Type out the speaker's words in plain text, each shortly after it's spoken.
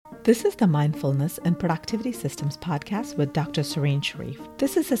This is the Mindfulness and Productivity Systems podcast with Dr. Sareen Sharif.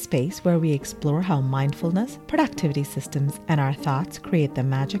 This is a space where we explore how mindfulness, productivity systems, and our thoughts create the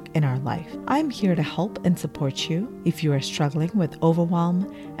magic in our life. I'm here to help and support you if you are struggling with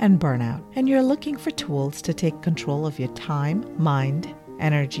overwhelm and burnout, and you're looking for tools to take control of your time, mind,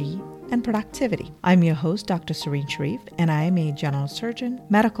 energy, and productivity. I'm your host, Dr. Sareen Sharif, and I am a general surgeon,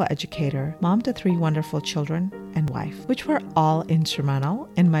 medical educator, mom to 3 wonderful children, and wife, which were all instrumental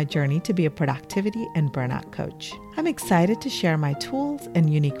in my journey to be a productivity and burnout coach. I'm excited to share my tools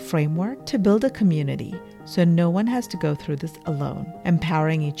and unique framework to build a community so no one has to go through this alone,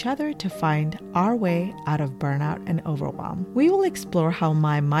 empowering each other to find our way out of burnout and overwhelm. We will explore how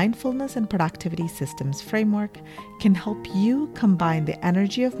my mindfulness and productivity systems framework can help you combine the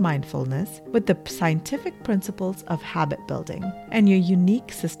energy of mindfulness with the scientific principles of habit building and your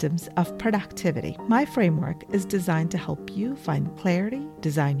unique systems of productivity. My framework is designed to help you find clarity,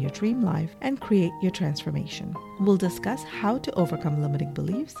 design your dream life, and create your transformation. We'll discuss how to overcome limiting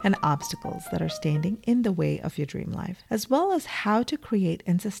beliefs and obstacles that are standing in the way of your dream life, as well as how to create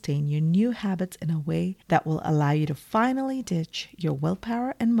and sustain your new habits in a way that will allow you to finally ditch your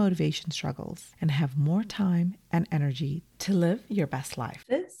willpower and motivation struggles and have more time and energy to live your best life.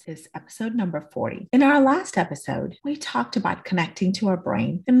 This is episode number 40. In our last episode, we talked about connecting to our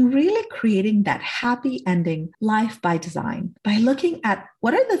brain and really creating that happy ending life by design by looking at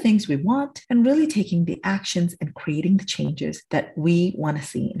what are the things we want and really taking the actions and creating the changes that we want to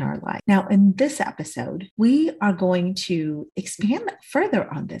see in our life. Now, in this episode, we are going to expand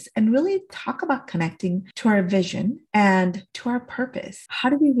further on this and really talk about connecting to our vision and to our purpose. How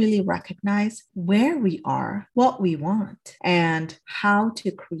do we really recognize where we are, what we want, and how to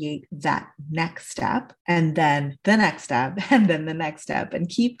create that next step, and then the next step, and then the next step, and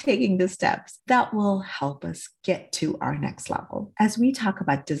keep taking the steps that will help us get to our next level. As we talk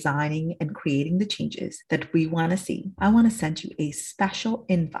about designing and creating the changes that we want to see, I want to send you a special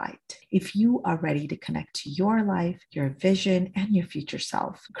invite. If you are ready to connect to your life, your vision, and your future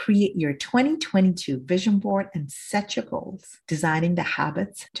self, create your 2022 vision board and set your goals, designing the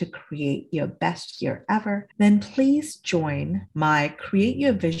habits to create your best year ever, then please join my Create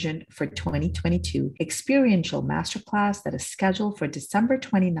Your Vision for 2022 experiential masterclass that is scheduled for December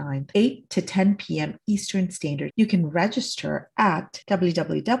 29th, 8 to 10 p.m. Eastern Standard. You can register at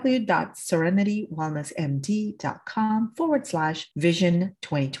www.serenitywellnessmd.com/vision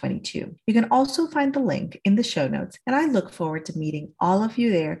 2022. You can also find the link in the show notes, and I look forward to meeting all of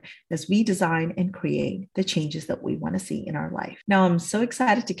you there as we design and create the changes that we want to see in our life. Now, I'm so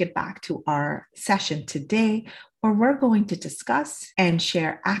excited to get back to our session today, where we're going to discuss and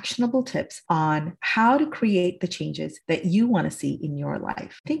share actionable tips on how to create the changes that you want to see in your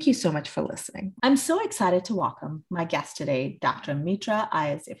life. Thank you so much for listening. I'm so excited to welcome my guest today, Dr. Mitra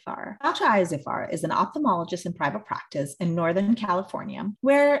Ayazifar. Dr. Ayazifar is an ophthalmologist in private practice in Northern California,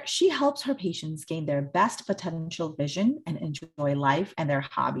 where she helps her patients gain their best potential vision and enjoy life and their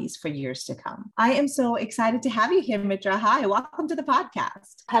hobbies for years to come. I am so excited to have you here, Mitra. Hi, welcome to the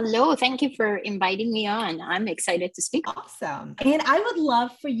podcast. Hello, thank you for inviting me on. I'm excited to speak. Awesome. And I would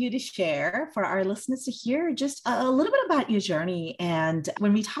love for you to share, for our listeners to hear just a little bit about your journey. And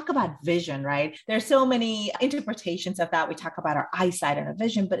when we talk about vision, right, there's so many interpretations of that. We talk about our eyesight and our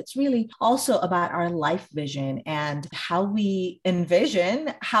vision, but it's really also about our life vision and how we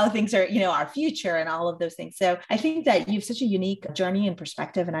envision how things are, our future and all of those things. So I think that you have such a unique journey and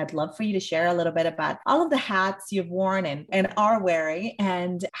perspective, and I'd love for you to share a little bit about all of the hats you've worn and are wearing,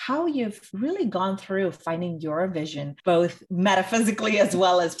 and how you've really gone through finding your vision, both metaphysically as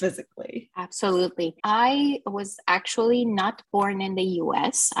well as physically. Absolutely. I was actually not born in the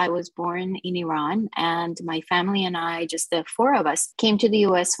US. I was born in Iran, and my family and I, just the 4 of us, came to the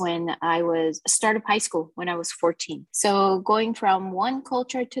US when I started high school when I was 14. So going from one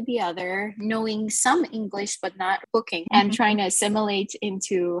culture to the other, knowing some English, but not booking, and trying to assimilate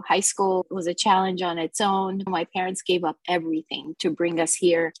into high school was a challenge on its own. My parents gave up everything to bring us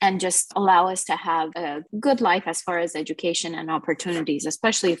here and just allow us to have a good life as far as education and opportunities,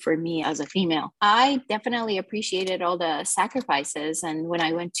 especially for me as a female. I definitely appreciated all the sacrifices. And when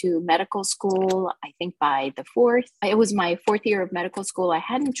I went to medical school, I think it was my 4th year of medical school, I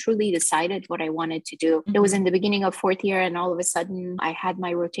hadn't truly decided what I wanted to do. It was in the beginning of 4th year, and all of a sudden I had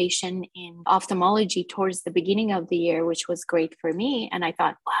my rotation in ophthalmology towards the beginning of the year, which was great for me. And I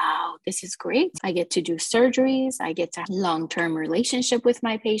thought, wow, this is great. I get to do surgeries. I get to have a long-term relationship with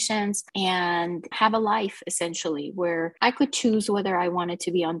my patients and have a life, essentially, essentially, where I could choose whether I wanted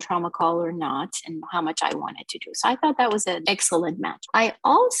to be on trauma call or not and how much I wanted to do. So I thought that was an excellent match. I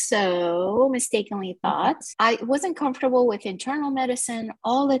also mistakenly thought I wasn't comfortable with internal medicine,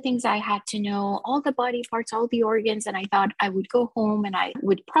 all the things I had to know, all the body parts, all the organs. And I thought I would go home and I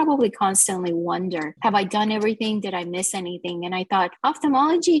would probably constantly wonder, have I done everything? Did I miss anything? And I thought,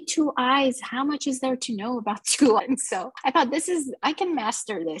 ophthalmology, 2 eyes, how much is there to know about 2 eyes? So I thought I can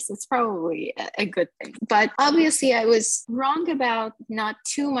master this. It's probably a good thing. But obviously I was wrong about not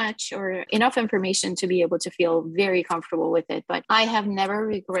too much or enough information to be able to feel very comfortable with it. But I have never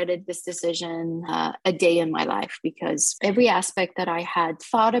regretted this decision a day in my life, because every aspect that I had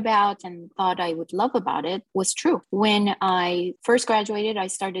thought about and thought I would love about it was true. When I first graduated, I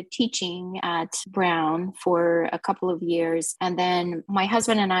started teaching at Brown for a couple of years. And then my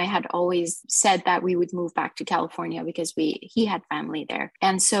husband and I had always said that we would move back to California because he had family there.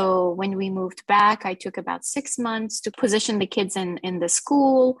 And so when we moved back, I took about 6 months to position the kids in the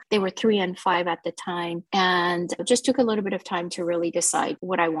school. They were 3 and 5 at the time, and it just took a little bit of time to really decide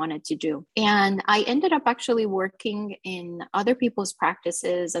what I wanted to do. And I ended up actually working in other people's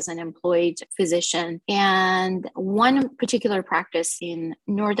practices as an employed physician. And one particular practice in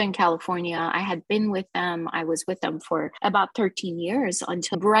Northern California, I had been with them. I was with them for about 13 years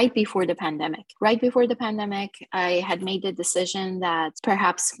until right before the pandemic. Right before the pandemic, I had made the decision that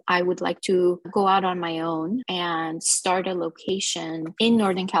perhaps I would like to go out on my own and start a location in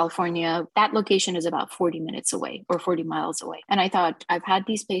Northern California. That location is about 40 minutes away or 40 miles away. And I thought, I've had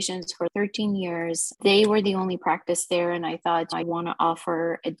these patients for 13 years. They were the only practice there. And I thought, I want to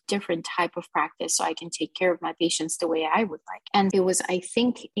offer a different type of practice so I can take care of my patients the way I would like. And it was, I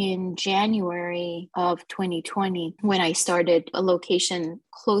think, in January of 2020 when I started a location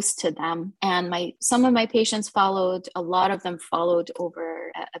close to them. And some of my patients followed, a lot of them followed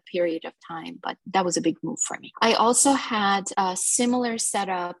over a period of time, but that was a big move for me. I also had a similar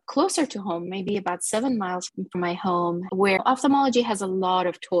setup closer to home, maybe about 7 miles from my home, where ophthalmology has a lot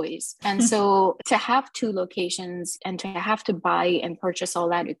of toys. And so to have 2 locations and to have to buy and purchase all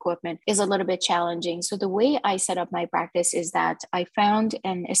that equipment is a little bit challenging. So the way I set up my practice is that I found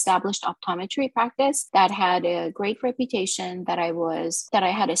an established optometry practice that had a great reputation, that I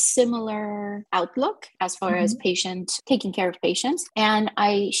had a similar outlook as far as taking care of patients. And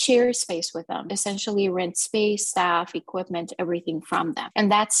I share space with them, essentially rent space, staff, equipment, everything from them.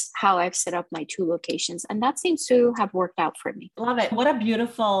 And that's how I've set up my 2 locations. And that seems to have worked out for me. Love it. What a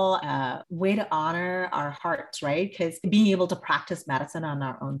beautiful way to honor our hearts, right? Because being able to practice medicine on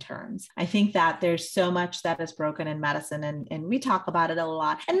our own terms. I think that there's so much that is broken in medicine, and we talk about it a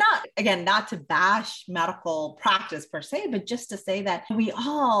lot. And not to bash medical practice per se, but just to say that we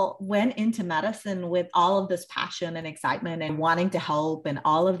all went into medicine with all of this passion and excitement and wanting to help and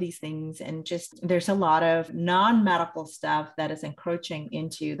all of these things. And just there's a lot of non-medical stuff that is encroaching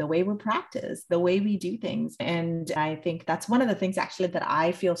into the way we practice, the way we do things. And I think that's one of the things actually that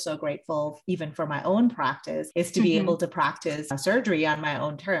I feel so grateful, even for my own practice, is to be able to practice surgery on my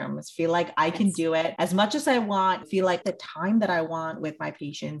own terms, feel like I can do it as much as I want, feel like the time that I want with my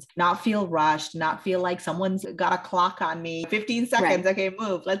patients, not feel rushed, not feel like someone's got a clock on me, 15 seconds, okay,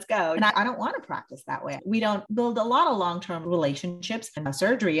 move, let's go. And I don't want to practice that way. We don't build a lot of long-term relationships in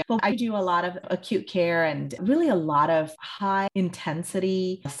surgery, but I do a lot of acute care and really a lot of high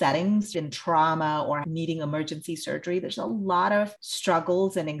intensity settings in trauma or needing emergency surgery. There's a lot of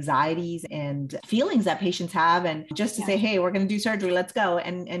struggles and anxieties and feelings that patients have. And just to say, hey, we're going to do surgery, let's go.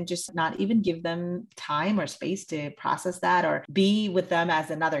 And just not even give them time or space to process that or be with them as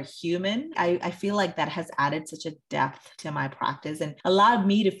another human. I feel like that has added such a depth to my practice and allowed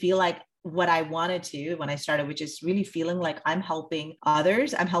me to feel like what I wanted to when I started, which is really feeling like I'm helping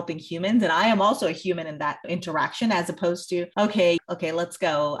others, I'm helping humans, and I am also a human in that interaction, as opposed to, okay, let's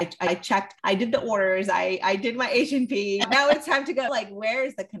go. I checked, I did the orders, I did my H&P, now it's time to go. Like, where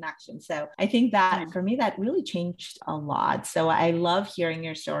is the connection? So I think that for me, that really changed a lot. So I love hearing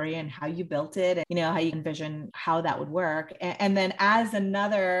your story and how you built it and, how you envision how that would work. And then as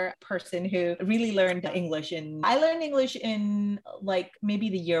another person who really learned English, I learned English in like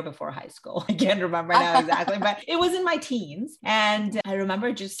maybe the year before high school. I can't remember now exactly, but it was in my teens. And I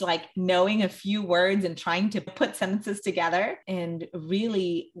remember just like knowing a few words and trying to put sentences together, and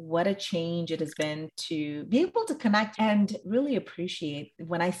really what a change it has been to be able to connect and really appreciate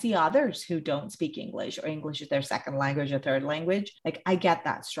when I see others who don't speak English, or English is their second language or third language. Like, I get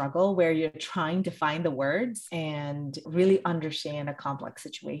that struggle where you're trying to find the words and really understand a complex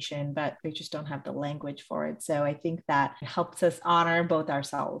situation, but they just don't have the language for it. So I think that helps us honor both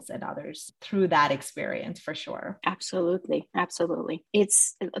ourselves and others others through that experience for sure. Absolutely. Absolutely.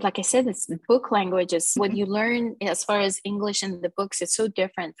 It's like I said, it's book language. It's what you learn as far as English in the books. It's so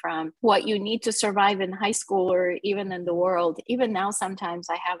different from what you need to survive in high school or even in the world. Even now, sometimes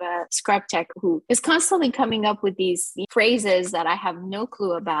I have a scrub tech who is constantly coming up with these phrases that I have no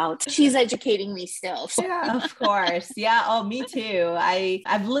clue about. She's educating me still. Yeah, of course. Yeah. Oh, me too.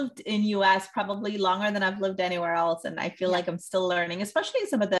 I've lived in US probably longer than I've lived anywhere else. And I feel like I'm still learning, especially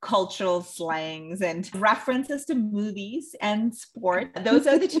some of the cultural slangs and references to movies and sport. Those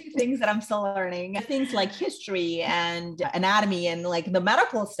are the two things that I'm still learning. Things like history and anatomy and like the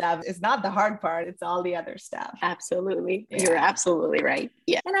medical stuff is not the hard part. It's all the other stuff. Absolutely. Yeah. You're absolutely right.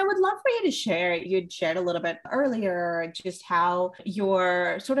 Yeah. And I would love for you to share, you'd shared a little bit earlier, just how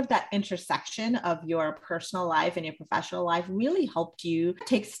your sort of that intersection of your personal life and your professional life really helped you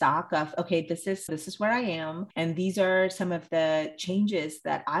take stock of, okay, this is where I am. And these are some of the changes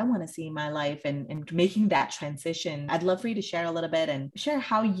that I want to see in my life and making that transition. I'd love for you to share a little bit and share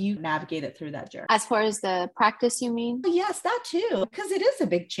how you navigated through that journey. As far as the practice, you mean? Yes, that too, because it is a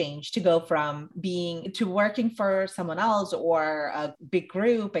big change to go from being to working for someone else or a big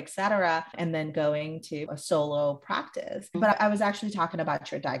group, etc., and then going to a solo practice. But I was actually talking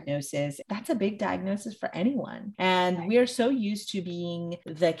about your diagnosis. That's a big diagnosis for anyone. And we are so used to being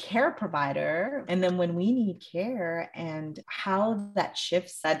the care provider. And then when we need care and how that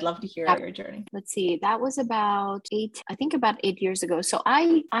shifts, I'd love to hear your journey. Let's see, that was about 8 years ago. So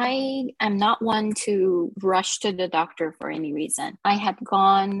I am not one to rush to the doctor for any reason. I had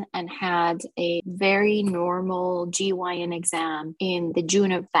gone and had a very normal GYN exam in the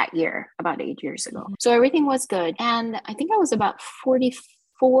June of that year, about 8 years ago. So everything was good. And I think I was about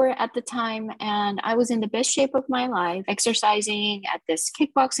 44 at the time, and I was in the best shape of my life, exercising at this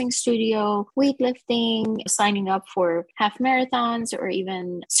kickboxing studio, weightlifting, signing up for half marathons or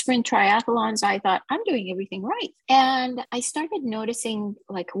even sprint triathlons. I thought, I'm doing everything right. And I started noticing,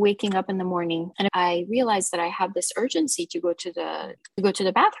 like, waking up in the morning, and I realized that I have this urgency to go to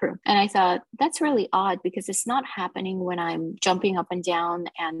the bathroom. And I thought, that's really odd because it's not happening when I'm jumping up and down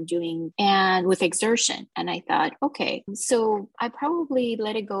and with exertion. And I thought, okay, so I probably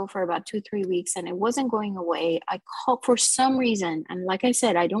let it go for about 2-3 weeks and it wasn't going away. I called for some reason. And like I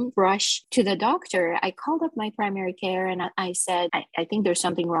said, I don't rush to the doctor. I called up my primary care and I said, I think there's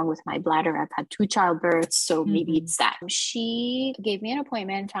something wrong with my bladder. I've had 2 childbirths, so maybe it's that. She gave me an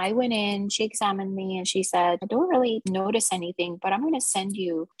appointment. I went in, she examined me and she said, I don't really notice anything, but I'm going to send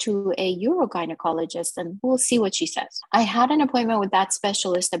you to a urogynecologist and we'll see what she says. I had an appointment with that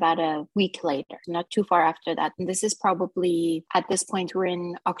specialist about a week later, not too far after that. And this is probably, at this point, we're in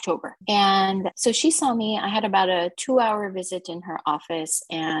October. And so she saw me. I had about a 2-hour visit in her office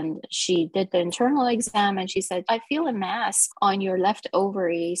and she did the internal exam and she said, I feel a mass on your left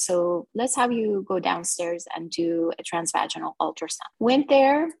ovary. So let's have you go downstairs and do a transvaginal ultrasound. Went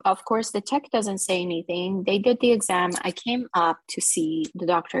there. Of course, the tech doesn't say anything. They did the exam. I came up to see the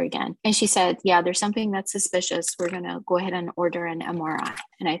doctor again. And she said, yeah, there's something that's suspicious. We're going to go ahead and order an MRI.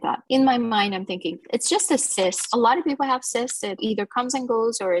 And I thought, in my mind, I'm thinking, it's just a cyst. A lot of people have cysts. It either comes and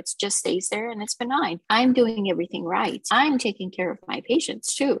goes or it just stays there and it's benign. I'm doing everything right. I'm taking care of my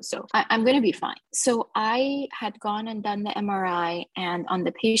patients too. So I'm going to be fine. So I had gone and done the MRI, and on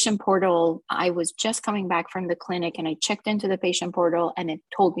the patient portal, I was just coming back from the clinic and I checked into the patient portal and it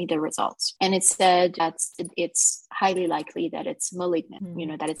told me the results. And it said that it's highly likely that it's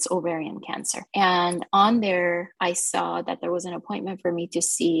malignant, that it's ovarian cancer. And on there, I saw that there was an appointment for me to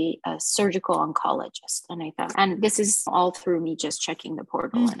see a surgical oncologist. And I thought, and this is all through me just checking the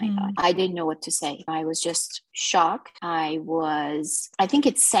portal. And I thought, I didn't know what to say. I was just shocked. I think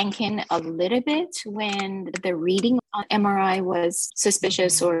it sank in a little bit when the reading on MRI was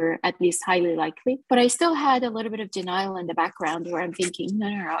suspicious or at least highly likely. But I still had a little bit of denial in the background where I'm thinking,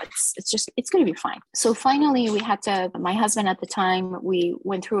 no, it's going to be fine. So finally my husband at the time, we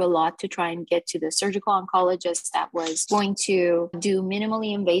went through a lot to try and get to the surgical oncologist that was going to do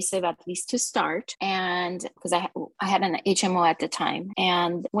minimally invasive, at least to start. And because I had an HMO at the time.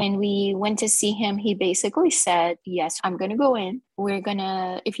 And when we went to see him, he basically said, yes, I'm going to go in.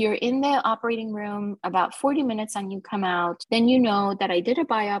 If you're in the operating room about 40 minutes and you come out, then you know that I did a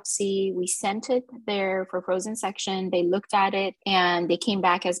biopsy. We sent it there for frozen section. They looked at it and they came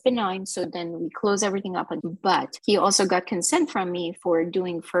back as benign. So then we close everything up. But he also got consent from me for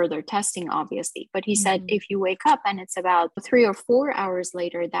doing further testing, obviously. But he said, if you wake up and it's about 3 or 4 hours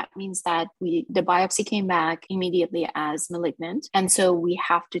later, that means that the biopsy came back immediately as malignant. And so we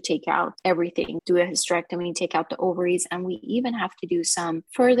have to take out everything, do a hysterectomy, take out the ovaries, and we even have have to do some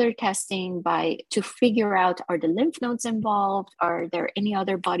further testing to figure out, are the lymph nodes involved? Are there any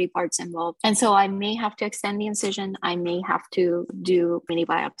other body parts involved? And so I may have to extend the incision. I may have to do mini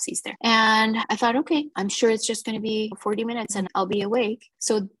biopsies there. And I thought, okay, I'm sure it's just going to be 40 minutes and I'll be awake.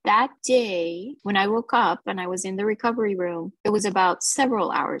 So that day, when I woke up and I was in the recovery room, it was about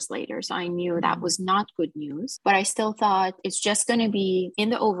several hours later. So I knew that was not good news, but I still thought it's just going to be in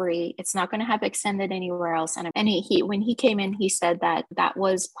the ovary. It's not going to have extended anywhere else. And when he came in, he said that that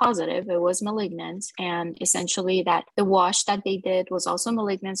was positive. It was malignant. And essentially that the wash that they did was also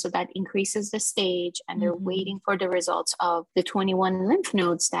malignant. So that increases the stage, and they're waiting for the results of the 21 lymph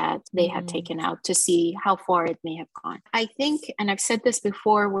nodes that they had taken out to see how far it may have gone. I think, and I've said this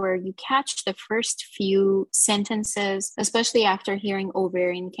before, where you catch the first few sentences, especially after hearing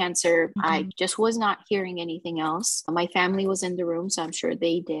ovarian cancer, I just was not hearing anything else. My family was in the room, so I'm sure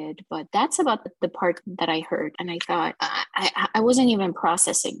they did, but that's about the part that I heard. And I thought I wasn't even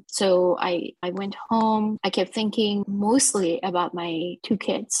processing. So I went home. I kept thinking mostly about my two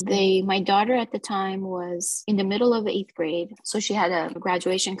kids. My daughter at the time was in the middle of 8th grade. So she had a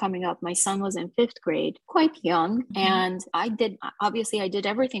graduation coming up. My son was in 5th grade, quite young. And I did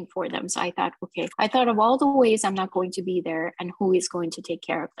everything for them. So I thought, okay, I thought of all the ways I'm not going to be there and who is going to take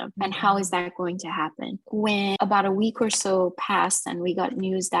care of them and how is that going to happen. When about a week or so passed and we got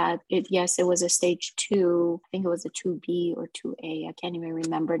news that it was a stage 2, I think it was a 2B or 2A, I can't even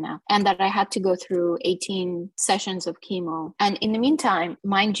remember now, and that I had to go through 18 sessions of chemo. And in the meantime,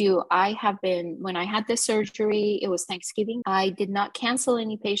 mind you, when I had this surgery, it was Thanksgiving. I did not cancel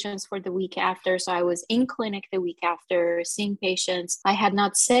any patients for the week after. So I was in clinic the week after seeing patients. I had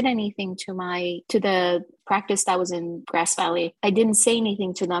not said anything to the practice that was in Grass Valley. I didn't say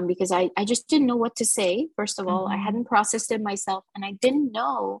anything to them because I just didn't know what to say. First of all, I hadn't processed it myself, and I didn't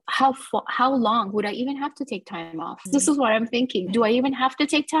know how long would I even have to take time off. This is what I'm thinking. Do I even have to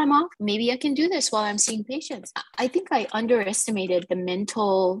take time off? Maybe I can do this while I'm seeing patients. I think I underestimated the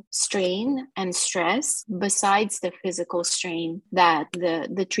mental strain and stress besides the physical strain that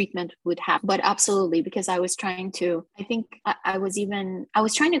the treatment would have. But absolutely, because I was trying to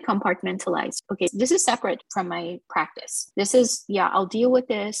compartmentalize. Okay, this is separate from my practice. This is, I'll deal with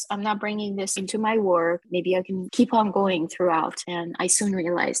this. I'm not bringing this into my work. Maybe I can keep on going throughout. And I soon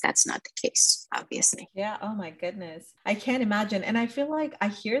realized that's not the case, obviously. Yeah. Oh my goodness. I can't imagine. And I feel like I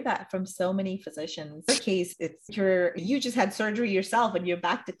hear that from so many physicians. In your case, you just had surgery yourself and you're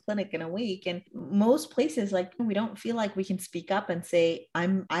back to clinic in a week. And most places, like, we don't feel like we can speak up and say,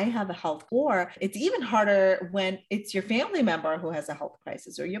 I have a health, or it's even harder when it's your family member who has a health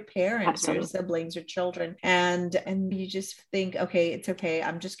crisis, or your parents, Absolutely. Or your siblings or children. And you just think, okay, it's okay.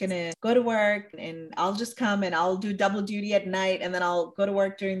 I'm just going to go to work and I'll just come and I'll do double duty at night and then I'll go to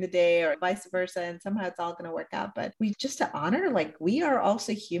work during the day, or vice versa. And somehow it's all going to work out. But we just to honor, like, we are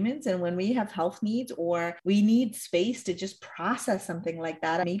also humans. And when we have health needs or we need space to just process something like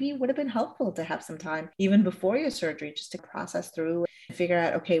that, maybe it would have been helpful to have some time even before your surgery, just to process through and figure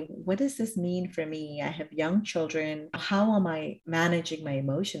out, okay, what does this mean for me? I have young children. How am I managing my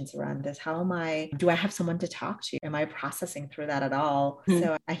emotions around this? Do I have someone to talk to? Am I processing through that at all?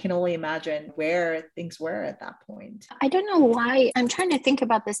 So I can only imagine where things were at that point. I don't know why. I'm trying to think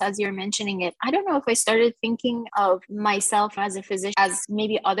about this as you're mentioning it. I don't know if I started thinking of myself as a physician as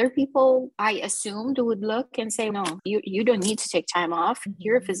maybe other people I assumed would look and say, no, you don't need to take time off.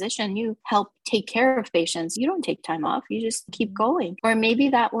 You're a physician. You help take care of patients. You don't take time off. You just keep going. Or maybe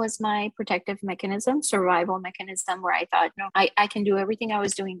that was my protective mechanism, survival mechanism, where I thought, no, I can do everything I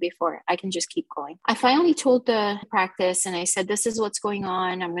was doing before. I can just keep going. I finally told the practice and I said, this is what's going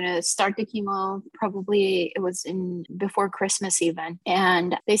on. I'm going to start the chemo. Probably it was before Christmas even.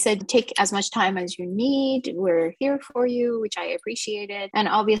 And they said, take as much time as you need. We're here for you, which I appreciated. And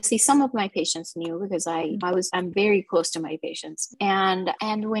obviously some of my patients knew because I'm very close to my patients. And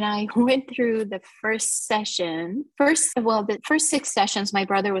when I went through the first 6 sessions, my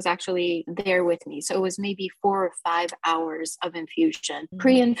brother was actually there with me. So it was maybe 4 or 5 hours of infusion,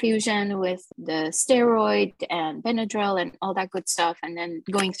 pre-infusion with the steroid and Benadryl and all that good stuff. And then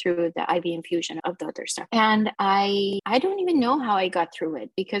going through the IV infusion of the other stuff. And I don't even know how I got through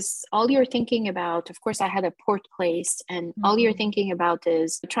it, because all you're thinking about, of course, I had a port placed, and all you're thinking about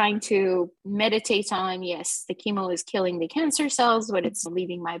is trying to meditate on, yes, the chemo is killing the cancer cells, but it's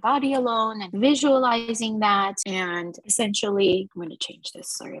leaving my body alone, and visualizing that. And essentially, I'm going to change this.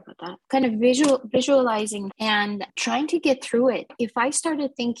 Sorry about that. Kind of visualizing and trying to get through it. If I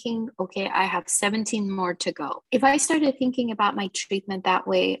started thinking, okay, I have 7 17 more to go. If I started thinking about my treatment that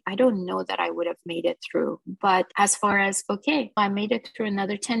way, I don't know that I would have made it through. But as far as, okay, I made it through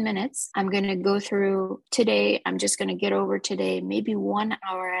another 10 minutes, I'm going to go through today. I'm just going to get over today, maybe 1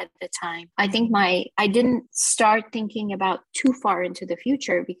 hour at a time. I think I didn't start thinking about too far into the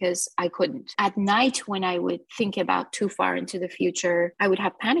future because I couldn't. At night, when I would think about too far into the future, I would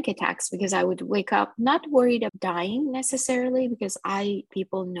have panic attacks because I would wake up not worried of dying necessarily, because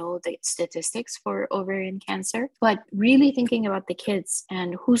people know the statistics for ovarian cancer, but really thinking about the kids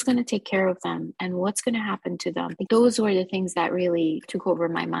and who's going to take care of them and what's going to happen to them. Those were the things that really took over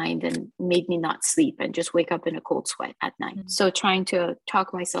my mind and made me not sleep and just wake up in a cold sweat at night. Mm-hmm. So trying to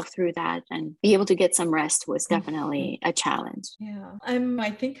talk myself through that and be able to get some rest was definitely a challenge. Yeah.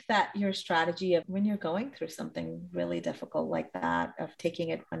 I think that your strategy of when you're going through something really difficult like that, of taking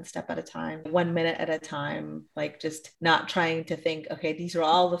it one step at a time, 1 minute at a time, like just not trying to think, okay, these are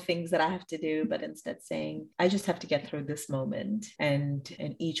all the things that I have to do, but instead saying, I just have to get through this moment. And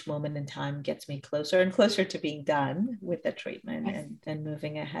each moment in time gets me closer and closer to being done with the treatment and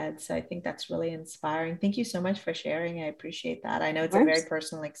moving ahead. So I think that's really inspiring. Thank you so much for sharing. I appreciate that. I know it's a very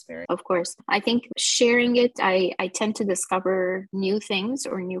personal experience. Of course. I think sharing it, I tend to discover new things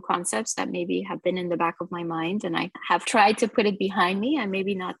or new concepts that maybe have been in the back of my mind, and I have tried to put it behind me and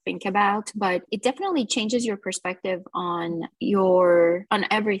maybe not think about, but it definitely changes your perspective on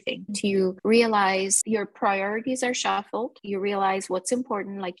everything. You realize your priorities are shuffled. You realize what's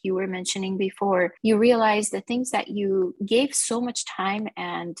important, like you were mentioning before. You realize the things that you gave so much time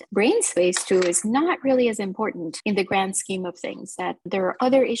and brain space to is not really as important in the grand scheme of things, that there are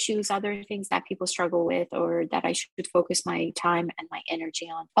other issues, other things that people struggle with, or that I should focus my time and my energy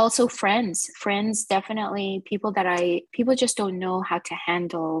on. Also friends definitely, people just don't know how to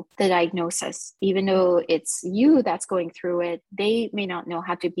handle the diagnosis. Even though it's you that's going through it, they may not know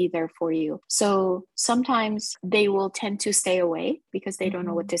how to be there for you. So sometimes they will tend to stay away because they don't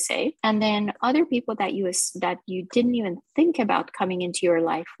know what to say. And then other people that you didn't even think about coming into your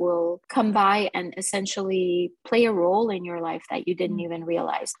life will come by and essentially play a role in your life that you didn't even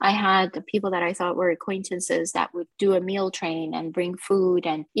realize. I had people that I thought were acquaintances that would do a meal train and bring food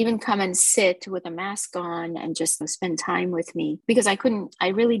and even come and sit with a mask on and just spend time with me, because I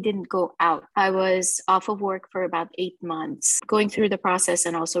really didn't go out. I was off of work for about 8 months, going through the process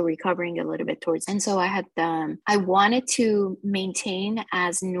and also recovering a little bit towards. And so I wanted to maintain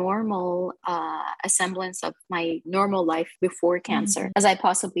as normal a semblance of my normal life before cancer as I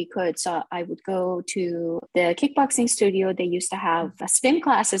possibly could. So I would go to the kickboxing studio. They used to have spin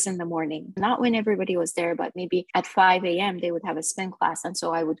classes in the morning, not when everybody was there, but maybe at 5 a.m. they would have a spin class. And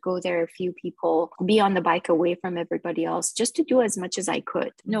so I would go there, a few people, be on the bike away from everybody else, just to do as much as I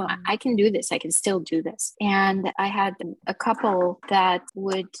could. No, I can do this. I can still do this. And I had a couple that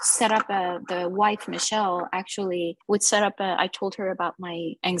would set up the wife, Michelle, actually would set up I told her about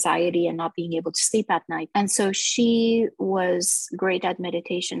my anxiety and not being able to sleep at night. And so she was great at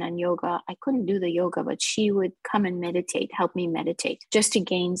meditation and yoga. I couldn't do the yoga, but she would come and help me meditate, just to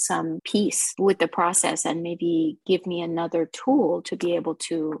gain some peace with the process and maybe give me another tool to be able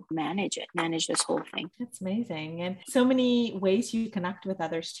to manage this whole thing. That's amazing. And so many ways you connect with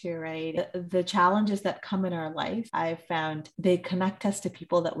others too, right? The challenges that come in our life, I've found they connect us to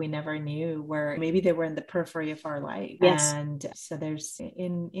people that we never knew, where maybe they were in the periphery of our life. Yes. And so there's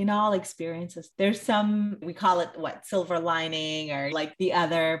in all experiences, there's some, we call it silver lining, or like the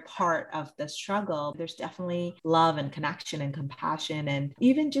other part of the struggle. There's definitely love and connection and compassion, and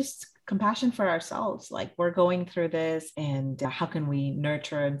even just compassion for ourselves. Like, we're going through this, and how can we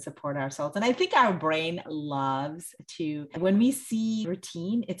nurture and support ourselves? And I think our brain loves to, when we see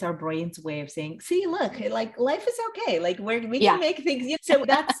routine, it's our brain's way of saying, see, look, like life is okay. Like we can make things. So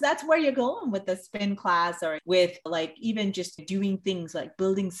that's where you're going with the spin class, or with like even just doing things like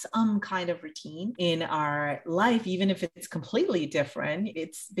building some kind of routine in our life, even if it's completely different.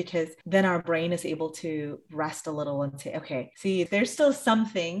 It's because then our brain is able to rest a little and say, okay, see, there's still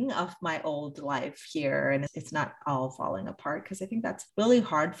something of my old life here, and it's not all falling apart, because I think that's really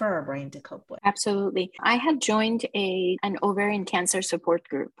hard for our brain to cope with. Absolutely. I had joined an ovarian cancer support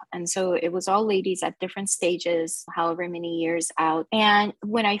group. And so it was all ladies at different stages, however many years out. And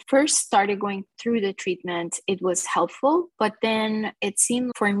when I first started going through the treatment, it was helpful. But then it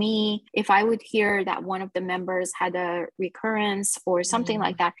seemed for me, if I would hear that one of the members had a recurrence or something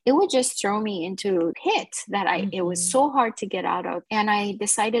like that, it would just throw me into a pit that it was so hard to get out of. And I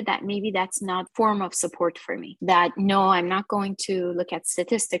decided that that maybe that's not form of support for me. That no, I'm not going to look at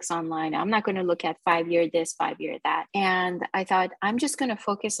statistics online. I'm not going to look at 5-year this, 5-year that. And I thought, I'm just going to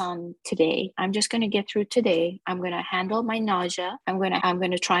focus on today. I'm just going to get through today. I'm going to handle my nausea. I'm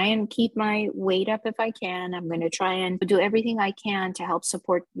going to try and keep my weight up if I can. I'm going to try and do everything I can to help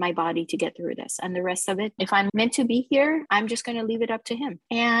support my body to get through this. And the rest of it, if I'm meant to be here, I'm just going to leave it up to him.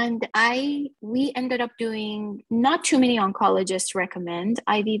 And we ended up doing, not too many oncologists recommend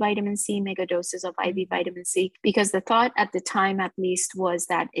IV vitamin C, mega doses of IV vitamin C, because the thought at the time, at least, was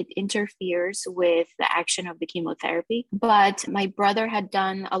that it interferes with the action of the chemotherapy. But my brother had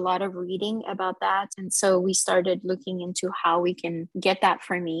done a lot of reading about that. And so we started looking into how we can get that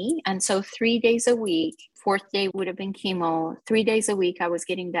for me. And so 3 days a week, fourth day would have been chemo. 3 days a week, I was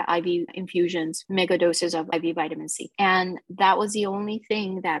getting the IV infusions, mega doses of IV vitamin C. And that was the only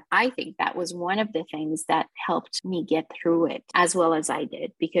thing that I think that was one of the things that helped me get through it as well as I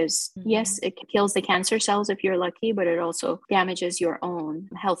did. Because yes, it kills the cancer cells if you're lucky, but it also damages your own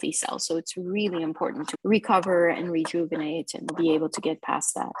healthy cells. So it's really important to recover and rejuvenate and be able to get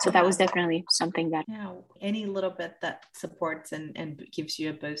past that. So that was definitely something that... Yeah, any little bit that supports and gives you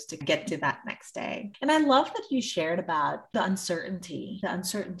a boost to get to that next day. And I love that you shared about the uncertainty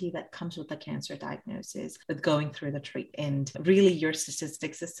that comes with the cancer diagnosis, with going through the treatment. Really, your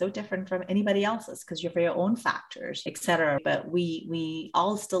statistics is so different from anybody else's because you're for your own factors, etc. But we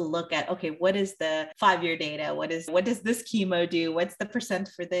all still look at, okay, what is the 5-year data? What does this chemo do? What's the percent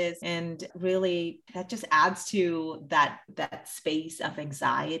for this? And really, that just adds to that space of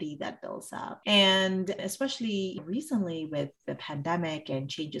anxiety that builds up. And especially recently with the pandemic and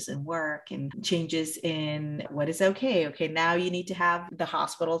changes in work and changes in what is okay. Okay, now you need to have the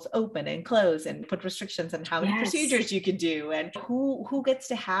hospitals open and close and put restrictions on how many procedures you can do and who gets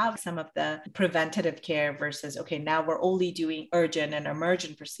to have some of the preventative care versus, okay, now we're only doing urgent and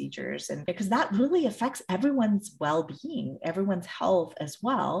emergent procedures. And because that really affects everyone's well-being, everyone's health as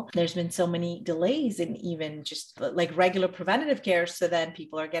well. There's been so many delays in even just like regular preventative care. So then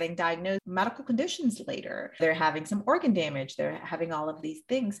people are getting diagnosed with medical conditions later. They're having some organ damage. They're having all of these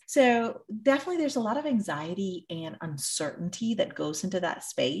things. So definitely there's a lot of anxiety and uncertainty that goes into that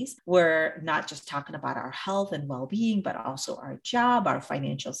space. We're not just talking about our health and well-being, but also our job, our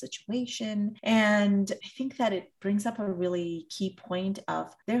financial situation. And I think that it brings up a really key point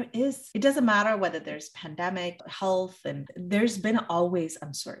of it doesn't matter whether there's pandemic, health, and there's been always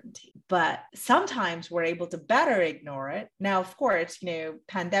uncertainty, but sometimes we're able to better ignore it. Now, of course,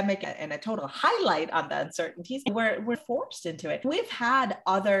 pandemic and a total highlight on the uncertainties, we're forced into it. We've had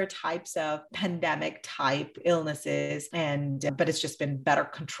other types of pandemic type illnesses, but it's just been better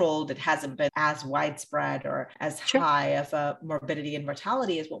controlled. It hasn't been as widespread or as high of a morbidity and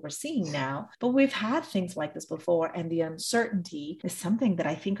mortality as what we're seeing now. But we've had things like this before, and the uncertainty is something that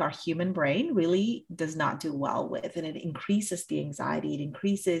I think our human brain really does not do well with, and it increases the anxiety. It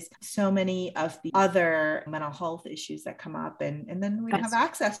increases so many of the other mental health issues that come up, and then we don't have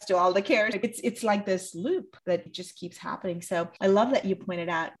access to all the care. It's like this loop that just keeps happening. So I love that you pointed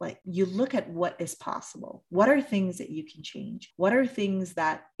out, like, you look at what is possible. What are things that you can change? What are things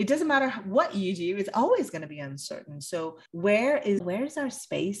that it doesn't matter what you do, it's always going to be uncertain. So where's our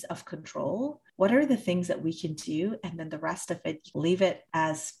space of control? What are the things that we can do? And then the rest of it, leave it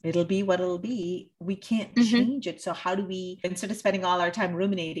as it'll be what it'll be. We can't change it. So how do we, instead of spending all our time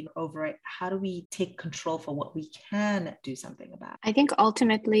ruminating over it, how do we take control for what we can do something about? I think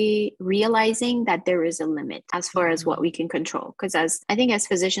ultimately realizing that there is a limit as far as what we can control. Because as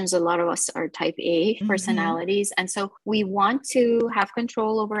physicians, a lot of us are type A personalities. And so we want to have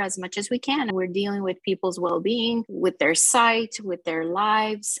control over as much as we can. We're dealing with people's well-being, with their sight, with their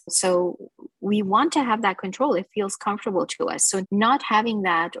lives. So we want to have that control. It feels comfortable to us. So not having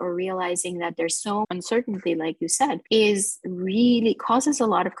that, or realizing that there's so uncertainty, like you said, is really causes a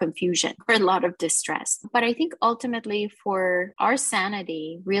lot of confusion or a lot of distress. But I think ultimately for our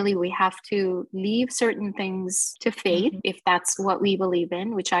sanity, really, we have to leave certain things to fate, if that's what we believe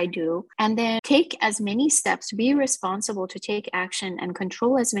in, which I do, and then take as many steps, be responsible to take action and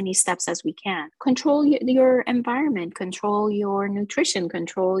control as many steps as we can. Control your environment, control your nutrition,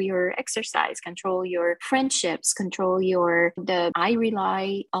 control your exercise, control your friendships, I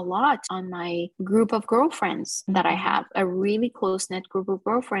rely a lot on my group of girlfriends that I have, a really close-knit group of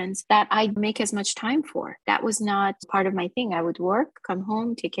girlfriends that I make as much time for. That was not part of my thing. I would work, come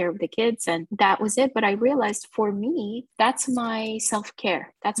home, take care of the kids, and that was it. But I realized for me, that's my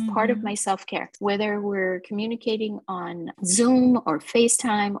self-care. That's part of my self-care, whether we're communicating on Zoom or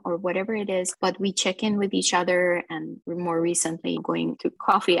FaceTime or whatever it is, but we check in with each other, and more recently going to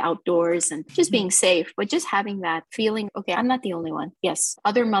coffee outdoors and and just being safe, but just having that feeling, okay, I'm not the only one. Yes,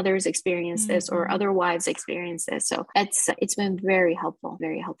 other mothers experience this or other wives experience this. So it's been very helpful,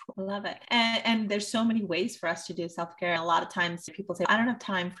 very helpful. I love it. And there's so many ways for us to do self-care. A lot of times people say, I don't have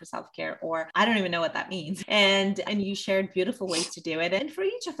time for self-care, or I don't even know what that means. And you shared beautiful ways to do it. And for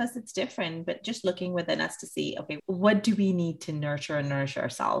each of us, it's different, but just looking within us to see, okay, what do we need to nurture and nourish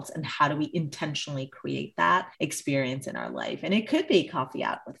ourselves? And how do we intentionally create that experience in our life? And it could be coffee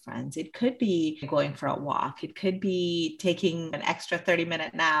out with friends. It could be going for a walk. It could be taking an extra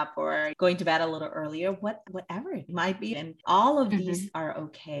 30-minute nap or going to bed a little earlier, whatever it might be. And all of these are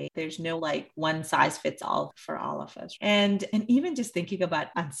okay. There's no like one size fits all for all of us. And even just thinking about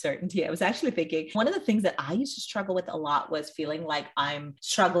uncertainty, I was actually thinking one of the things that I used to struggle with a lot was feeling like I'm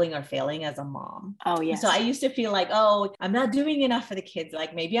struggling or failing as a mom. Oh, yes. So I used to feel like, oh, I'm not doing enough for the kids.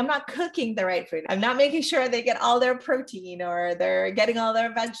 Like maybe I'm not cooking the right food. I'm not making sure they get all their protein, or they're getting all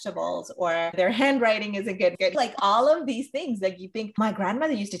their vegetables, or their handwriting isn't good. Like all of these things, like you think my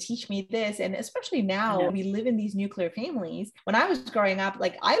grandmother used to teach me this. And especially now we live in these nuclear families. When I was growing up,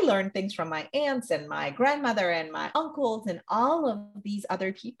 like I learned things from my aunts and my grandmother and my uncles and all of these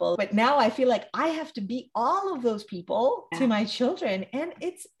other people. But now I feel like I have to be all of those people to my children, and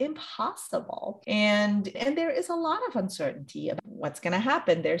it's impossible. And there is a lot of uncertainty about what's going to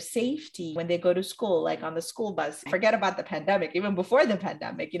happen, their safety when they go to school, like on the school bus. Forget about the pandemic, even before the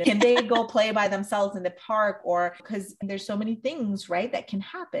pandemic, can they go play by themselves in the park? Or because there's so many things, right, that can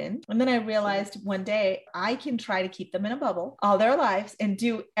happen. And then I realized one day I can try to keep them in a bubble all their lives and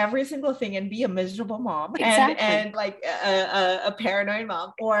do every single thing and be a miserable mom and like a paranoid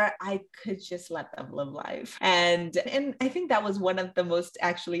mom, or I could just let them live life. And I think that was one of the most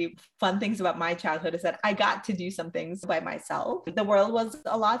actually fun things about my childhood, is that I got to do some things by myself. The world was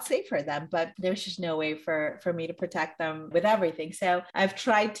a lot safer then, but there's just no way for me to protect them with everything. So what I've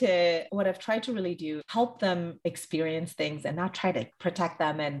tried to really do, help them experience things and not try to protect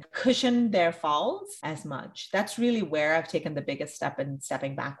them and cushion their falls as much. That's really where I've taken the biggest step in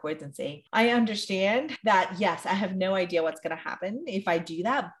stepping backwards and saying, I understand that, yes, I have no idea what's going to happen if I do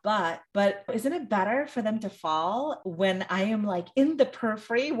that, but isn't it better for them to fall when I am like in the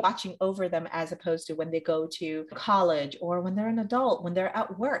periphery watching over them, as opposed to when they go to college or when they're an adult, when they're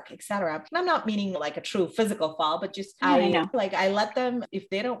at work, etc. And I'm not meaning like a true physical fall, but just I let them, if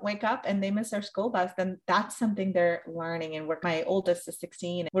they don't wake up and they miss their school bus, then that's something they're learning. And my oldest is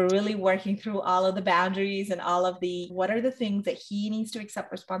 16. We're really working through all of the boundaries and all of what are the things that he needs to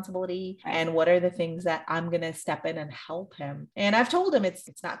accept responsibility, and what are the things that I'm going to step in and help him. And I've told him it's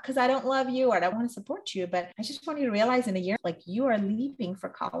not because I don't love you or I don't want to support you, but I just want you to realize in a year, like, you are leaving for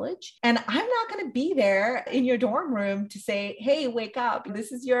college, and I'm not going to be there in your dorm room to say, hey, wake up.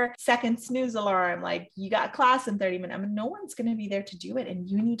 This is your second snooze alarm. Like, you got class in 30 minutes. I mean, no one's going to be there to do it. And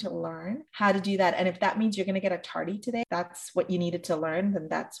you need to learn how to do that. And if that means you're going to get a tardy today, that's what you needed to learn, then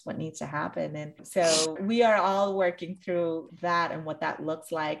that's what needs to happen. And so we are all working through that and what that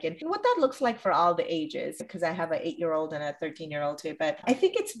looks like, and what that looks like for all the ages, because I have an 8-year-old and a 13-year-old too. But I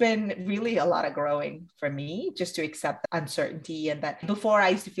think it's been really a lot of growing for me just to accept uncertainty. And that before I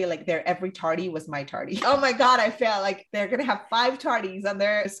used to feel like every tardy was my tardy. Oh my God, I felt like they're going to have 5 tardies on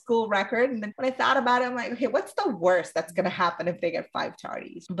their school record. And then when I thought about it, I'm like, okay, what's the worst that's going to happen if they get 5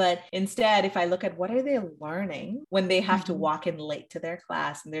 tardies? But instead, if I look at what are they learning when they have to walk in late to their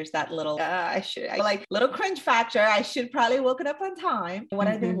class, and there's that little, little cringe factor. I should probably woken up on time. What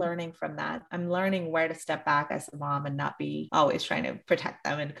are they learning from that? I'm learning where to step back as a mom and not be always trying to protect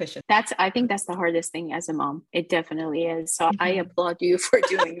them and cushion. I think that's the hardest thing as a mom. It definitely is. So I applaud you for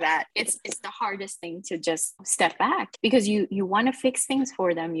doing that. It's the hardest thing to just step back, because you want to fix things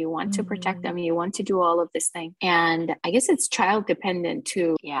for them. You want to protect them. You want to do all of this thing. And I guess it's child dependent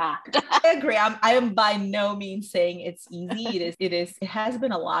too. Yeah. I agree. I am by no means saying it's easy. It has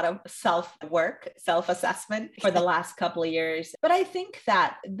been a lot of self-work, self-assessment for the last couple of years. But I think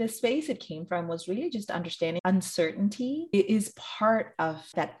that the space it came from was really just understanding uncertainty is part of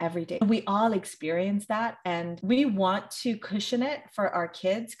that every day. We all experience that, and we want to cushion it for our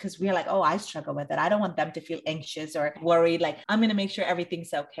kids because we're like, oh, I struggle with it. I don't want them to feel anxious or worried. Like, I'm going to make sure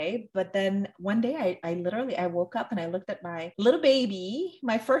everything's okay. But then one day I woke up and I looked at my little baby,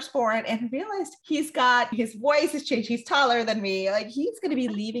 my firstborn, and realized his voice has changed. He's taller than me. Like, he's going to be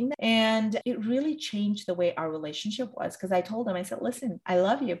leaving. And it really changed the way our relationship was. Because I told him, I said, listen, I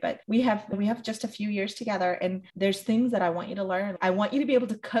love you, but we have just a few years together, and there's things that I want you to learn. I want you to be able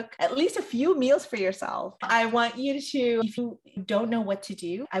to cook at least a few meals for yourself. I want you to, if you don't know what to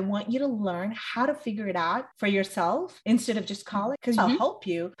do, I want you to learn how to figure it out for yourself instead of just college, because I'll help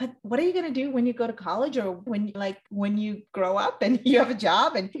you. But what are you going to do when you go to college, or when you grow up and you have a job?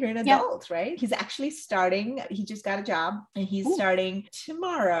 job and you're an adult, right? He's actually starting, he just got a job and he's starting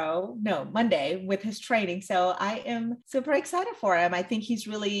Monday with his training. So I am super excited for him. I think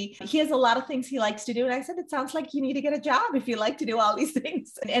he has a lot of things he likes to do. And I said, it sounds like you need to get a job if you like to do all these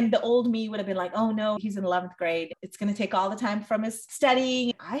things. And the old me would have been like, oh no, he's in 11th grade. It's going to take all the time from his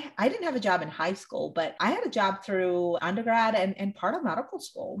studying. I didn't have a job in high school, but I had a job through undergrad and part of medical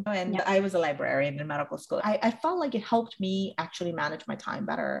school. And I was a librarian in medical school. I felt like it helped me actually manage my time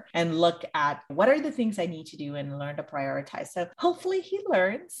better and look at what are the things I need to do and learn to prioritize. So hopefully he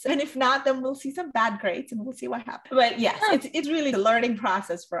learns. And if not, then we'll see some bad grades and we'll see what happens. But yes, it's really the learning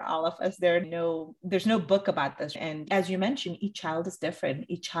process for all of us. There's no book about this. And as you mentioned, each child is different.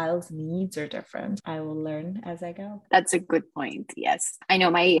 Each child's needs are different. I will learn as I go. That's a good point. Yes. I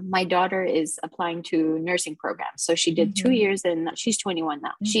know my daughter is applying to nursing programs. So she did 2 years and she's 21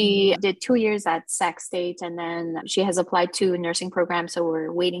 now. She did 2 years at Sac State and then she has applied to a nursing program. So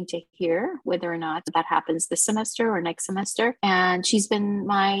we're waiting to hear whether or not that happens this semester or next semester. And she's been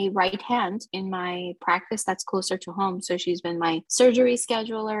my right hand in my practice that's closer to home. So she's been my surgery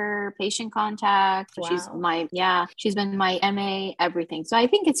scheduler, patient contact. Wow. She's been my MA, everything. So I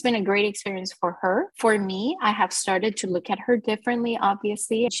think it's been a great experience for her. For me, I have started to look at her differently,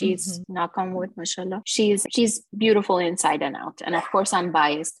 obviously. She's knock on wood, mashallah. She's beautiful inside and out. And of course I'm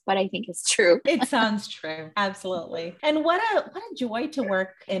biased, but I think it's true. It sounds true. Absolutely. And what a joy to work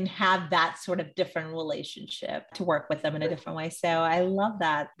and have that sort of different relationship, to work with them in a different way. So I love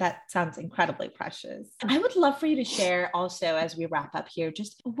that. That sounds incredibly precious. I would love for you to share also, as we wrap up here,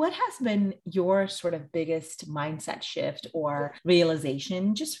 just what has been your sort of biggest mindset shift or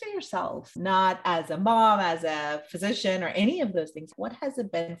realization just for yourself, not as a mom, as a physician or any of those things. What has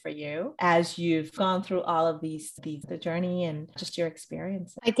it been for you as you've gone through all of the journey and just your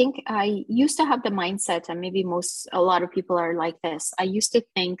experience? I think I used to have the mindset, and maybe a lot of people are like this. I used to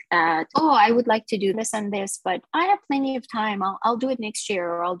think that, I would like to do this and this, but I have plenty of time. I'll do it next year,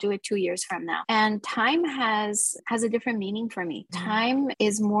 or I'll do it 2 years from now. And time has a different meaning for me. Time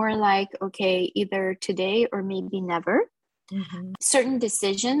is more like, okay, either today or maybe never. Certain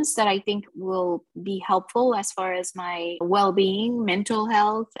decisions that I think will be helpful as far as my well-being, mental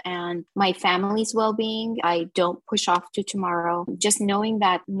health, and my family's well-being, I don't push off to tomorrow. Just knowing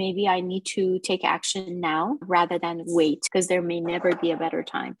that maybe I need to take action now rather than wait, because there may never be a better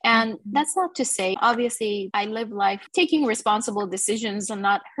time. And that's not to say, obviously, I live life taking responsible decisions and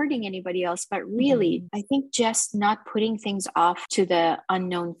not hurting anybody else, but really, I think just not putting things off to the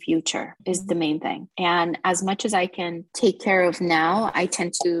unknown future is the main thing. And as much as I can take care of now, I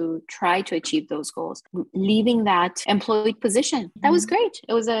tend to try to achieve those goals. Leaving that employed position, that was great.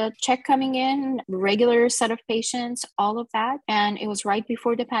 It was a check coming in, regular set of patients, all of that. And it was right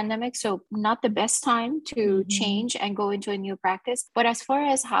before the pandemic. So not the best time to change and go into a new practice. But as far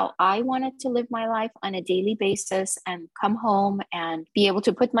as how I wanted to live my life on a daily basis and come home and be able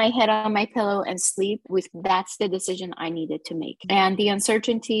to put my head on my pillow and sleep, that's the decision I needed to make. And the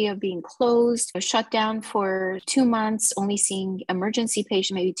uncertainty of being closed, shut down for 2 months, only seeing emergency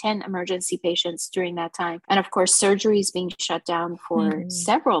patients, maybe 10 emergency patients during that time. And of course, surgeries being shut down for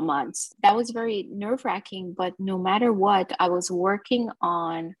several months. That was very nerve-wracking, but no matter what, I was working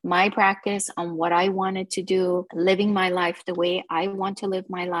on my practice, on what I wanted to do, living my life the way I want to live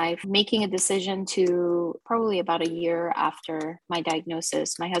my life, making a decision to probably about a year after my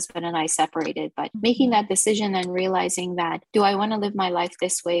diagnosis, my husband and I separated, but making that decision and realizing that, do I want to live my life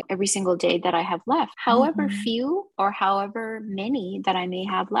this way every single day that I have left? However few or however many that I may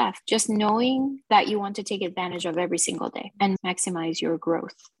have left, just knowing that you want to take advantage of every single day and maximize your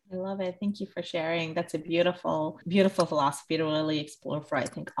growth. I love it. Thank you for sharing. That's a beautiful, beautiful philosophy to really explore for, I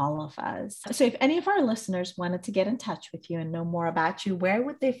think, all of us. So if any of our listeners wanted to get in touch with you and know more about you, where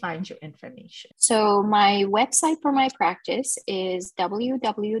would they find your information? So my website for my practice is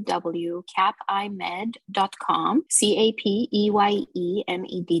www.capeyemed.com,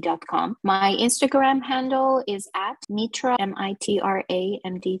 CAPEYEMED.com. My Instagram handle is at Mitra,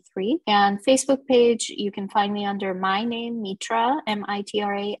 MITRA-MD3. And Facebook page, you can find me under my name, Mitra,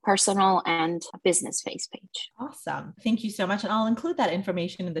 MITRA, personal and business face page. Awesome. Thank you so much. And I'll include that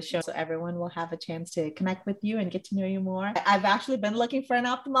information in the show so everyone will have a chance to connect with you and get to know you more. I've actually been looking for an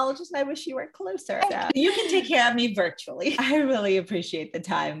ophthalmologist and I wish you were closer. So you can take care of me virtually. I really appreciate the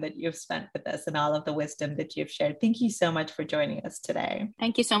time that you've spent with us and all of the wisdom that you've shared. Thank you so much for joining us today.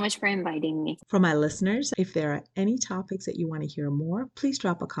 Thank you so much for inviting me. For my listeners, if there are any topics that you want to hear more, please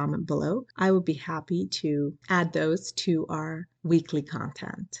drop a comment below. I would be happy to add those to our weekly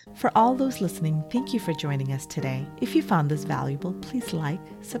content. For all those listening, thank you for joining us today. If you found this valuable, please like,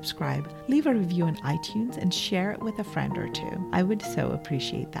 subscribe, leave a review on iTunes, and share it with a friend or two. I would so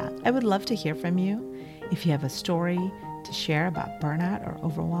appreciate that. I would love to hear from you. If you have a story to share about burnout or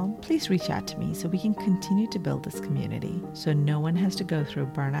overwhelm, please reach out to me so we can continue to build this community so no one has to go through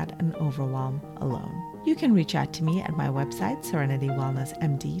burnout and overwhelm alone. You can reach out to me at my website,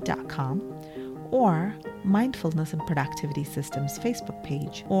 serenitywellnessmd.com, or Mindfulness and Productivity Systems Facebook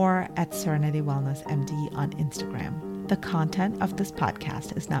page, or at Serenity Wellness MD on Instagram. The content of this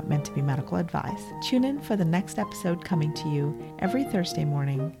podcast is not meant to be medical advice. Tune in for the next episode coming to you every Thursday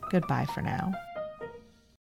morning. Goodbye for now.